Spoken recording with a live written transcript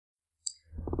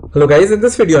Hello guys, in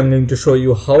this video I'm going to show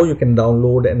you how you can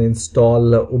download and install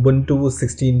Ubuntu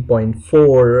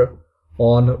 16.4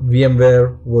 on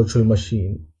VMware virtual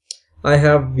machine. I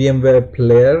have VMware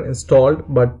Player installed,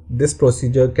 but this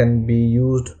procedure can be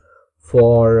used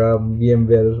for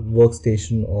VMware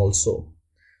Workstation also.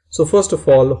 So first of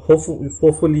all,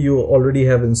 hopefully you already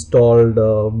have installed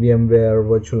VMware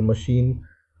virtual machine.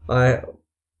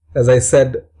 As I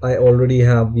said, I already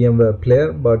have VMware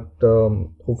Player, but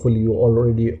hopefully you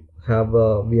already have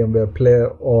a VMware Player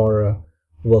or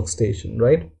Workstation,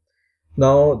 right?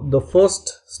 Now, the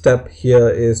first step here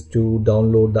is to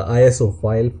download the ISO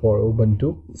file for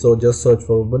Ubuntu. So just search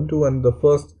for Ubuntu, and the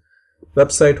first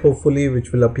website hopefully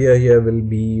which will appear here will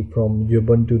be from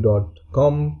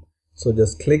ubuntu.com. So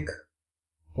just click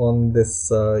on this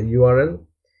URL,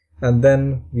 and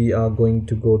then we are going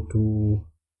to go to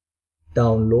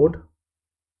download,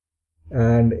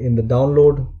 and in the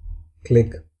download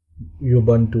click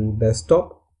Ubuntu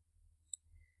desktop,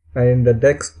 and in the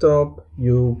desktop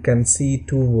you can see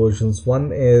two versions.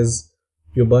 One is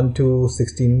Ubuntu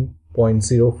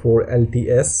 16.04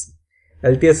 LTS.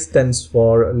 LTS stands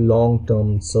for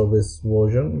long-term service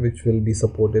version, which will be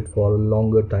supported for a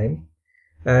longer time,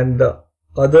 and the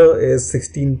other is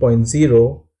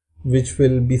 16.0, which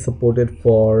will be supported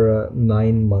for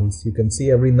 9 months. You can see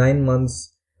every 9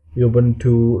 months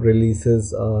Ubuntu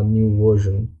releases a new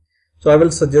version. So I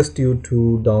will suggest you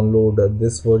to download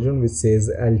this version which says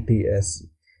LTS,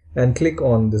 and click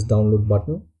on this download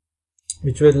button,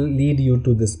 which will lead you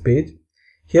to this page.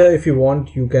 Here, if you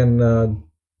want, you can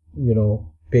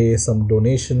pay some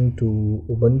donation to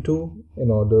Ubuntu in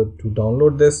order to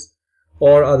download this,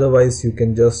 or otherwise you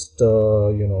can just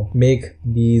make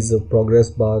these progress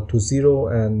bar to 0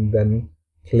 and then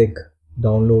click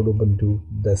download Ubuntu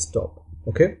desktop.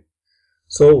 Okay,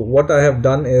 so what I have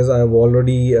done is I have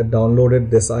already downloaded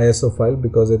this ISO file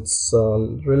because it's a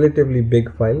relatively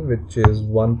big file, which is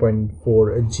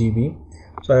 1.4 GB.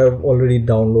 So I have already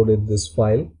downloaded this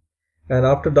file, and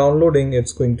after downloading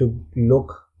it's going to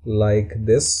look like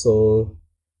this. So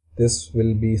this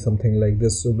will be something like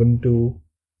this: Ubuntu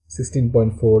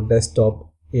 16.4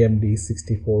 desktop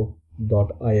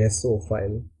amd64.iso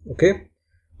file. Okay,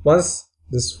 once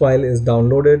this file is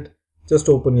downloaded, just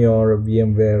open your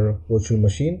VMware virtual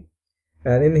machine,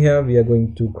 and in here we are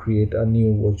going to create a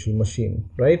new virtual machine,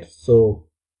 right? So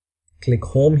click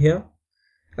home here,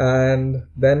 and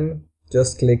then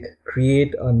just click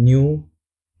create a new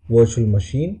virtual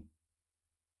machine,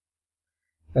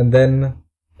 and then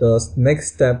the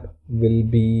next step will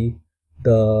be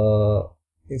the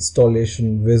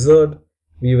installation wizard.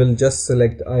 We will just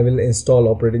select I will install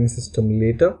operating system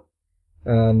later,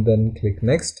 and then click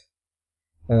next,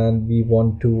 and we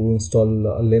want to install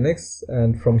Linux,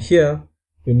 and from here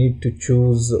you need to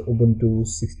choose Ubuntu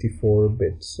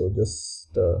 64-bit. So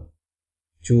just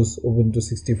choose Ubuntu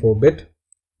 64-bit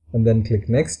and then click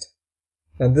next,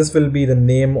 and this will be the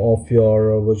name of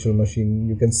your virtual machine.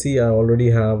 You can see I already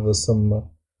have some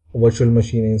virtual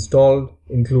machine installed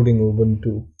including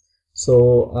Ubuntu.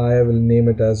 So I will name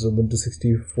it as Ubuntu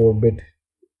 64-bit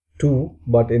 2,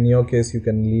 but in your case you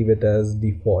can leave it as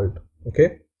default.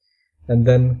 Okay, and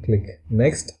then click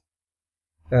next,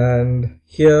 and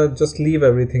here just leave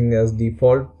everything as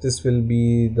default. This will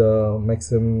be the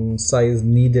maximum size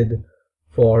needed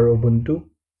for Ubuntu,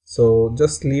 so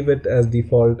just leave it as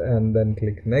default and then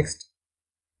click next,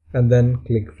 and then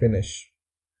click finish.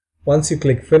 Once you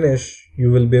click finish,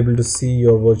 you will be able to see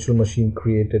your virtual machine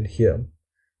created here.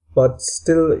 But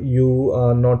still you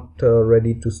are not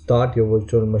ready to start your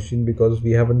virtual machine because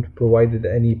we haven't provided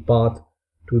any path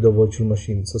to the virtual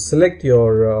machine. So select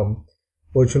your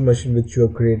virtual machine which you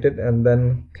have created, and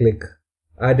then click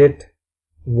edit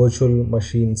virtual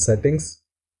machine settings,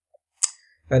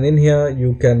 and in here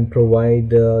you can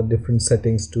provide different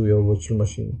settings to your virtual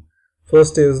machine.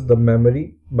 First is the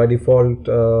memory. By default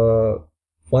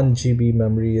 1 GB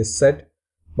memory is set,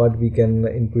 but we can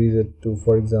increase it to,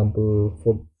 for example,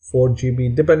 4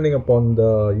 GB depending upon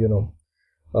the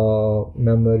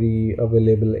memory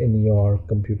available in your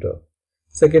computer.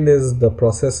 Second is the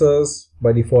processors.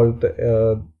 By default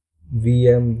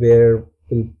VMware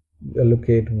will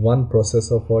allocate 1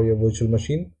 processor for your virtual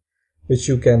machine, which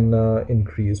you can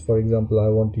increase. For example, I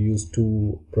want to use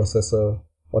 2 processor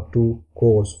or 2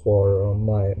 cores for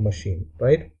my machine,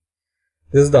 right?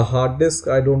 This is the hard disk.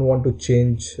 I don't want to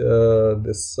change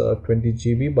this 20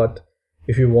 GB, but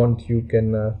if you want you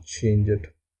can change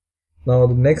it. Now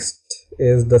the next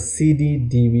is the CD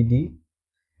DVD,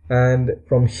 and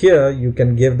from here you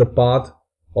can give the path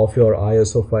of your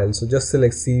ISO file. So just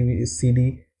select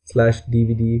CD/DVD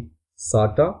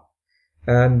SATA,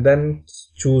 and then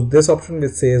choose this option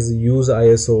which says use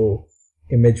ISO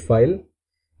image file,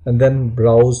 and then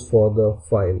browse for the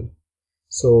file.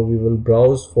 So we will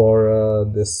browse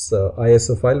for this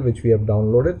ISO file which we have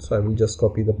downloaded. So I will just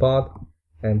copy the path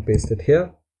and paste it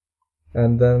here,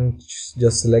 and then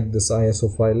just select this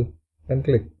ISO file and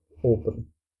click open.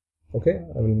 Okay,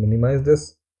 I will minimize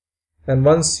this, and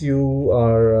once you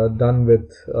are done with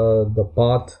the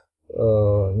path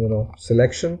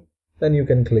selection, then you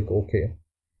can click OK.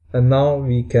 And now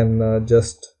we can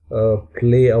just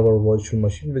play our virtual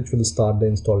machine, which will start the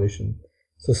installation.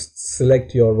 So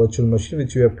select your virtual machine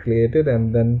which you have created,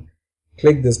 and then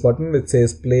click this button which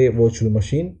says play virtual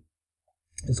machine.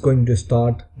 It's going to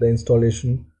start the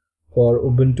installation for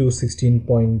Ubuntu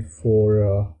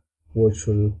 16.04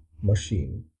 virtual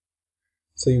machine.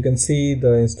 So you can see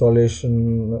the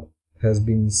installation has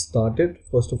been started.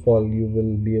 First of all, you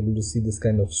will be able to see this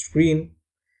kind of screen,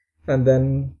 and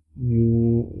then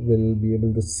you will be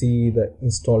able to see the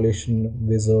installation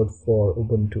wizard for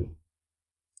Ubuntu.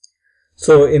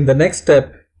 So in the next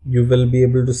step, you will be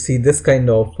able to see this kind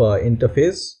of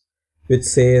interface which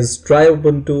says try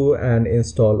Ubuntu and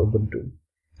install Ubuntu.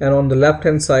 And on the left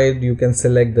hand side, you can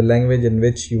select the language in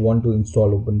which you want to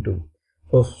install Ubuntu.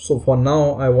 So for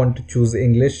now, I want to choose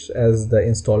English as the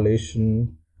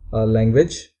installation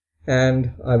language,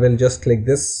 and I will just click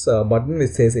this button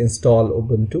which says install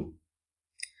Ubuntu.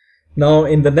 Now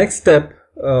in the next step,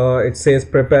 it says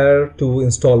prepare to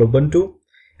install Ubuntu.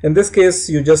 In this case,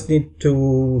 you just need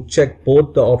to check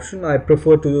both the option. I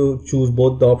prefer to choose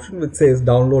both the option which says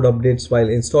download updates while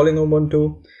installing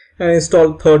Ubuntu and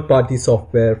install third-party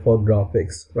software for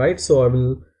graphics, right? So I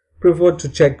will prefer to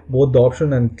check both the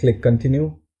option and click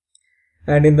continue.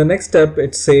 And in the next step,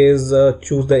 it says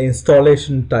choose the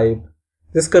installation type.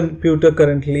 This computer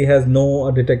currently has no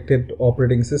detected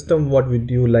operating system. What would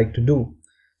you like to do?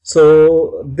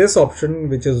 So this option,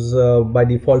 which is by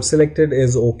default selected,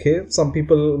 is okay. Some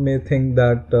people may think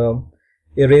that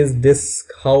erase disk,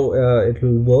 how it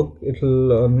will work. It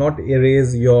will not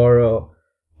erase your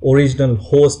original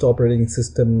host operating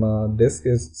system disk.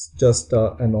 Is just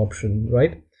an option,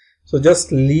 right? So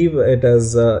just leave it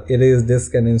as erase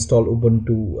disk and install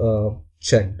Ubuntu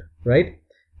checked, right?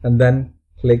 And then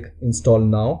click install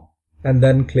now, and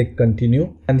then click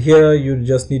continue. And here you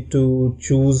just need to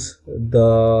choose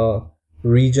the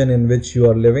region in which you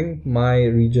are living. My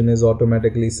region is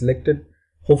automatically selected.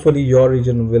 Hopefully your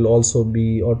region will also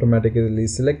be automatically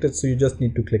selected. So you just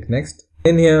need to click next.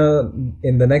 In here,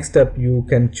 in the next step, you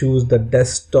can choose the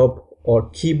desktop or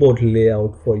keyboard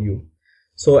layout for you.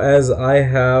 So as I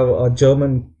have a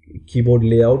German keyboard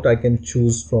layout, I can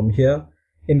choose from here.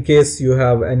 In case you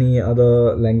have any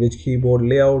other language keyboard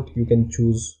layout, you can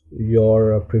choose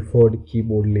your preferred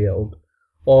keyboard layout.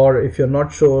 Or if you're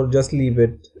not sure, just leave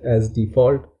it as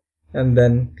default and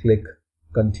then click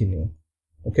continue.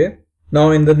 Okay.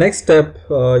 Now in the next step,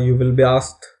 you will be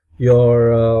asked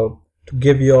to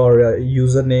give your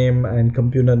username and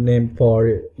computer name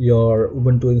for your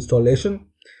Ubuntu installation.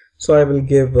 So I will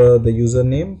give the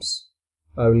usernames.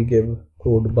 I will give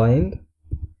CodeBind,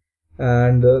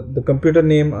 and the computer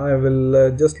name I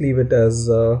will just leave it as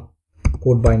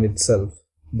CodeBind itself,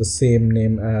 the same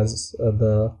name as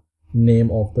the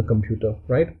name of the computer,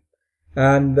 right?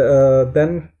 And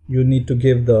then you need to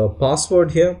give the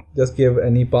password here. Just give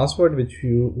any password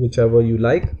whichever you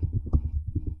like,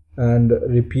 and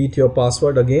repeat your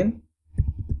password again,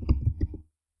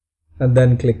 and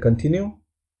then click continue.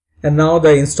 And now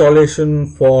the installation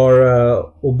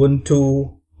for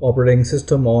Ubuntu operating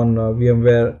system on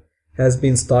VMware has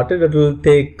been started. It will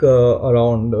take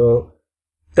around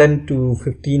 10 to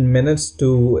 15 minutes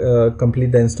to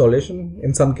complete the installation.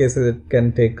 In some cases it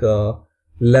can take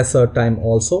lesser time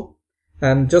also.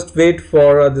 And just wait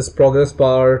for this progress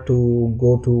bar to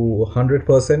go to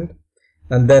 100%,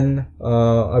 and then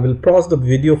I will pause the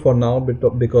video for now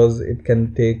because it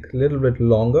can take a little bit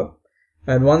longer.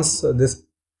 And once this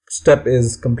step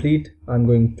is complete, I'm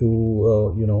going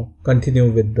to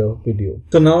continue with the video.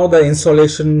 So now the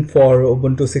installation for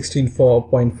Ubuntu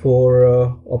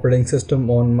 16.04 operating system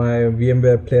on my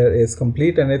VMware Player is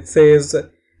complete, and it says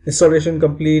installation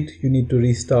complete. You need to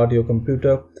restart your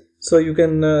computer. So you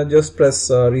can just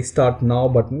press restart now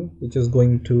button, which is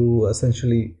going to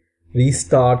essentially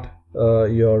restart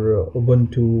your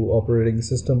Ubuntu operating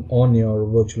system on your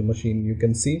virtual machine. You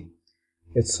can see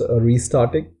it's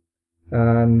restarting.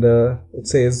 And it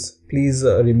says please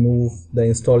remove the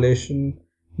installation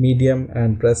medium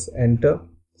and press enter.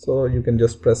 So you can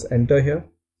just press enter here.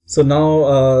 So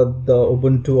now the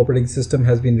Ubuntu operating system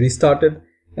has been restarted,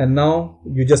 and now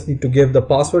you just need to give the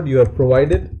password you have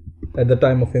provided at the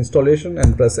time of installation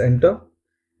and press enter.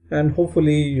 and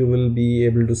hopefully you will be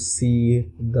able to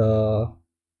see the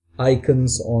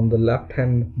icons on the left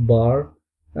hand bar,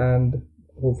 and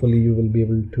hopefully you will be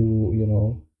able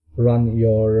to run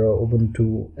your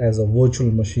Ubuntu as a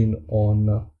virtual machine on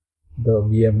the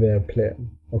VMware Player.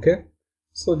 Okay,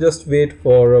 so just wait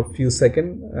for a few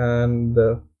seconds, and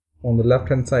on the left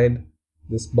hand side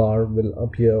this bar will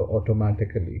appear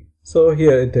automatically. So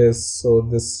here it is. So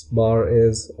this bar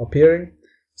is appearing.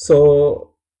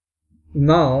 So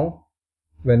now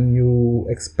when you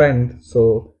expand,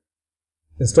 so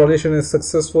installation is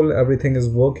successful, everything is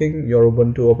working, your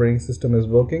Ubuntu operating system is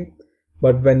working.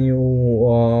 But when you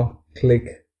click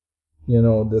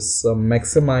this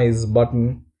maximize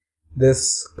button,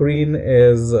 this screen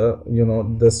is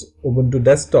this Ubuntu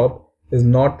desktop is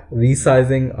not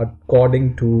resizing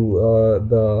according to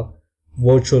the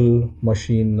virtual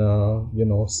machine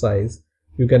size.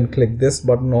 You can click this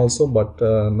button also, but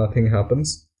nothing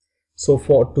happens. So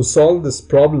to solve this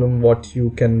problem, what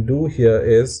you can do here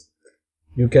is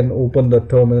you can open the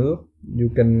terminal. You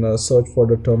can search for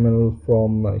the terminal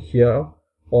from here,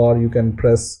 or you can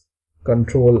press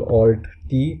Ctrl Alt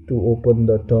T to open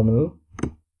the terminal,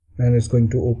 and it's going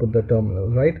to open the terminal,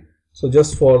 right? So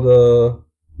just for the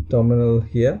terminal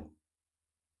here,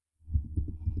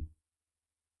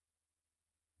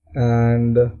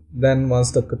 and then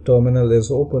once the terminal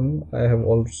is open, I have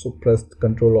also pressed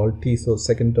Ctrl Alt T, so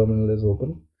second terminal is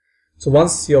open. So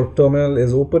once your terminal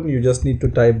is open, you just need to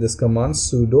type this command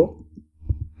sudo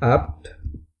apt-get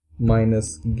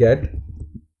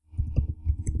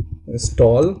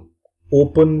install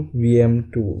open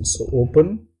VM tools. So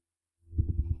open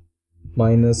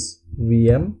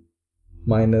 -vm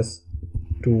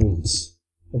 -tools,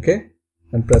 okay,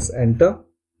 and press enter,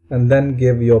 and then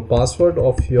give your password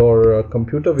of your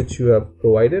computer which you have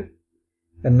provided.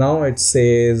 And now it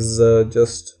says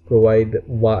just provide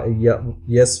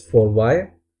yes for Y,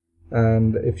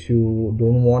 and if you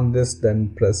don't want this,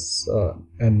 then press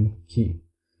N key.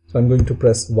 So I'm going to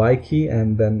press Y key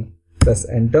and then press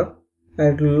enter,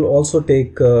 and it will also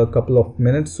take a couple of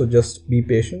minutes, so just be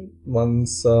patient.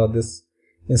 Once this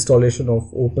installation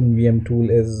of OpenVM tool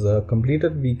is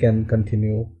completed, we can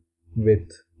continue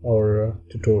with our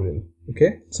tutorial.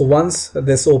 Okay, so once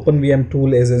this OpenVM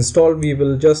tool is installed, we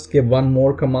will just give one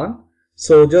more command.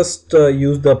 So just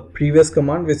use the previous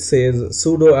command which says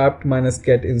sudo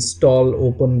apt-get install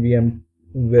OpenVM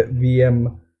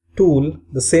tool,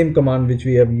 the same command which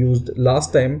we have used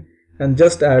last time, and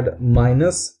just add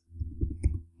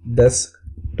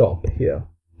 -desktop here,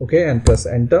 okay, and press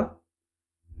enter,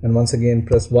 and once again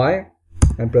press Y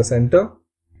and press enter.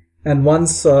 And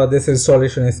once this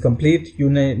installation is complete, you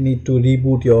need to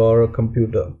reboot your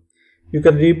computer. You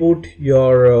can reboot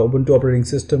your Ubuntu operating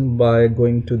system by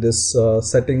going to this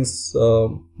settings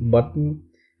button,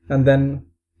 and then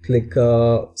click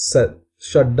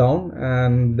shut down,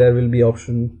 and there will be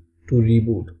option to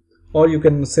reboot, or you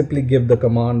can simply give the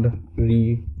command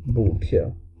reboot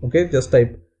here. Okay, just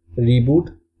type reboot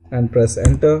and press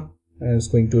enter, and it's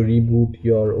going to reboot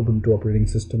your Ubuntu operating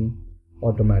system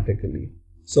automatically.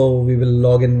 So we will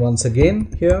log in once again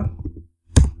here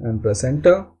and press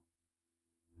enter,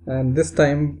 and this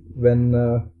time when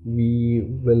we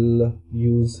will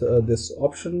use this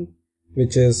option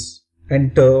which is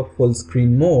enter full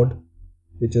screen mode,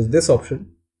 which is this option,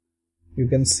 you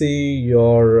can see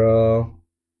your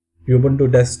Ubuntu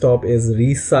desktop is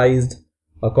resized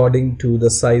according to the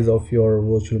size of your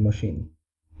virtual machine,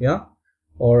 yeah,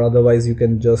 or otherwise you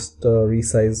can just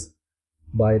resize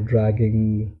by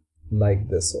dragging like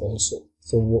this also.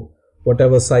 So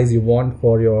whatever size you want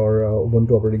for your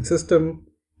Ubuntu operating system,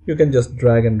 you can just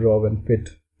drag and drop and fit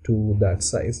to that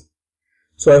size.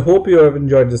 So I hope you have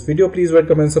enjoyed this video. Please rate,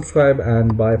 comment, subscribe,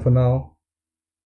 and bye for now.